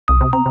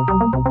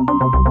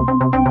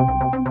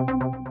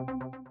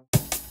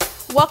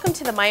Welcome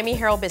to the Miami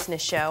Herald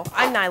Business Show.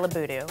 I'm Niala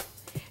Boodhoo.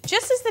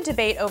 Just as the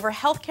debate over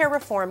healthcare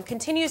reform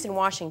continues in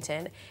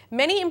Washington,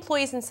 many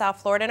employees in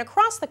South Florida and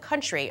across the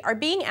country are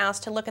being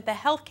asked to look at the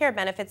healthcare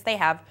benefits they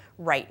have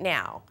right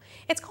now.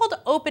 It's called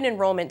open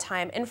enrollment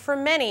time, and for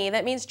many,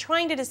 that means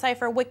trying to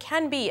decipher what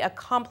can be a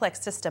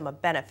complex system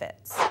of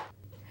benefits.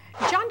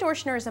 John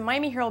Dorschner is a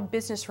Miami Herald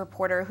business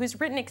reporter who's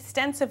written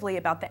extensively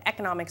about the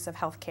economics of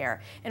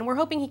healthcare, and we're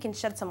hoping he can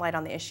shed some light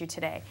on the issue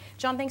today.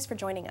 John, thanks for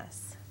joining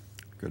us.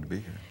 Good to be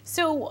here.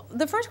 So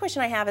the first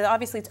question I have is,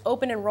 obviously it's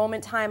open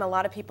enrollment time. A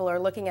lot of people are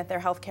looking at their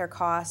healthcare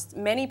costs.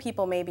 Many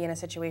people may be in a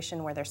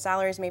situation where their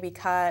salaries may be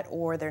cut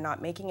or they're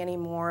not making any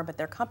more, but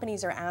their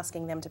companies are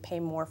asking them to pay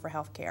more for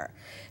healthcare.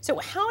 So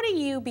how do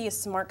you be a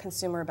smart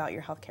consumer about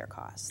your healthcare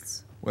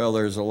costs? Well,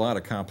 there's a lot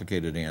of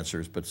complicated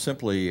answers, but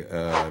simply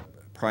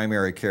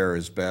primary care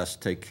is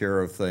best. Take care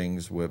of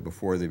things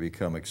before they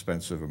become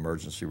expensive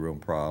emergency room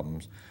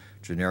problems.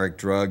 Generic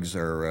drugs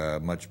are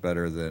much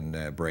better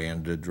than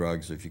branded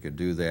drugs if you could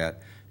do that.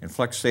 And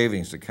flex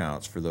savings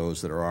accounts, for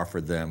those that are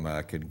offered them,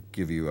 can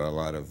give you a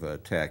lot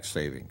of tax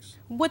savings.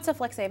 What's a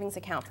flex savings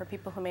account for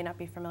people who may not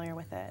be familiar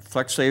with it?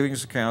 Flex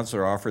savings accounts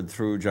are offered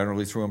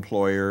generally through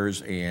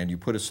employers, and you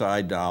put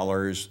aside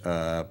dollars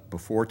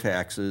before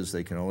taxes.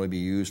 They can only be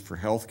used for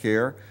health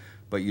care,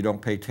 but you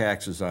don't pay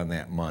taxes on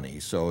that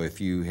money. So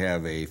if you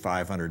have a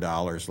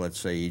 $500, let's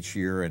say, each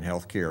year in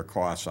health care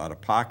costs out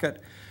of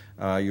pocket,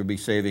 you'll be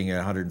saving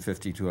 $150,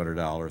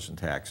 $200 in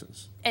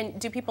taxes.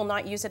 And do people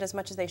not use it as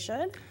much as they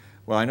should?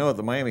 Well, I know at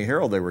the Miami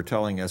Herald they were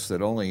telling us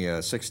that only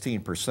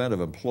 16% of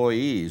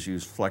employees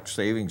use flex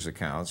savings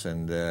accounts,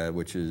 and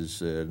which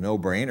is a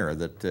no-brainer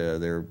that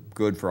they're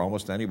good for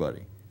almost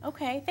anybody.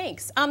 Okay,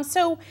 thanks.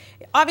 So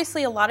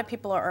obviously a lot of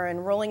people are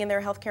enrolling in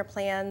their healthcare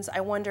plans. I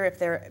wonder if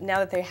now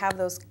that they have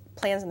those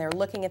plans and they're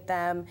looking at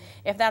them,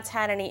 if that's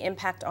had any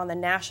impact on the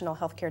national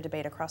healthcare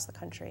debate across the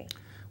country.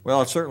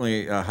 Well, it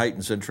certainly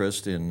heightens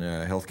interest in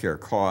healthcare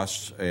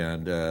costs,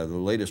 and the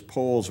latest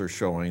polls are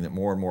showing that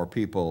more and more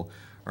people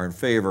are in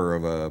favor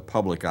of a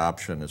public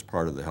option as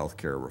part of the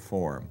healthcare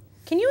reform.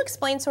 Can you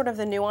explain sort of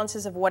the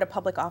nuances of what a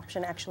public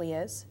option actually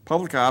is?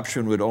 Public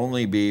option would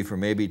only be for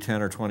maybe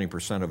 10 or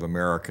 20% of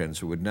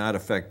Americans. It would not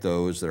affect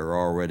those that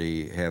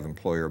already have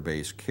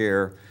employer-based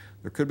care.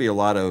 There could be a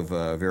lot of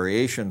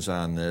variations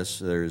on this.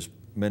 There's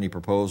many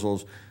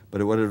proposals,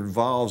 but what it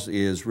involves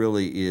is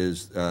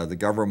the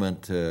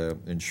government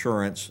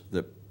insurance,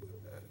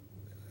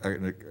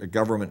 a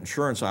government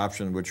insurance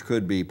option, which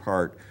could be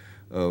part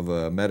of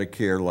a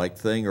Medicare-like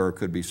thing, or it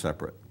could be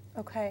separate.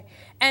 Okay.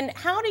 And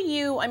how do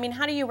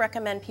you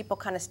recommend people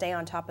kind of stay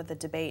on top of the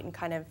debate and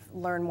kind of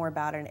learn more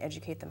about it and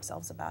educate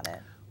themselves about it?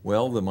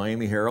 Well, the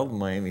Miami Herald and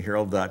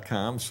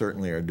MiamiHerald.com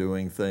certainly are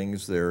doing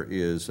things. There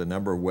is a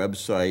number of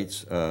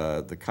websites.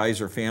 The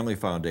Kaiser Family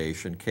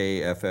Foundation,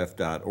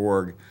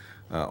 KFF.org,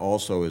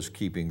 also is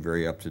keeping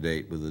very up to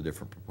date with the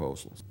different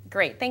proposals.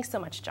 Great. Thanks so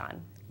much,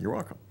 John. You're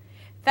welcome.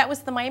 That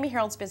was the Miami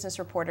Herald's business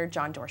reporter,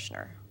 John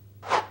Dorschner.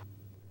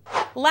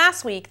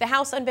 Last week, the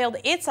House unveiled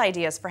its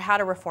ideas for how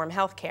to reform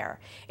healthcare.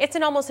 It's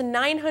an almost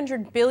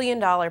 $900 billion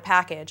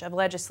package of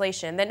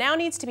legislation that now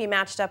needs to be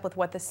matched up with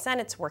what the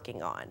Senate's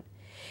working on.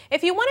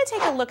 If you want to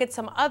take a look at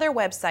some other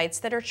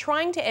websites that are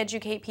trying to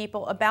educate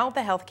people about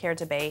the healthcare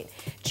debate,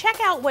 check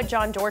out what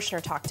John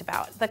Dorschner talked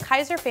about, the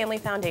Kaiser Family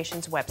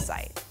Foundation's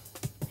website.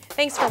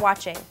 Thanks for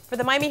watching. For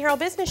the Miami Herald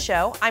Business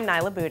Show, I'm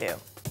Niala Boodhoo.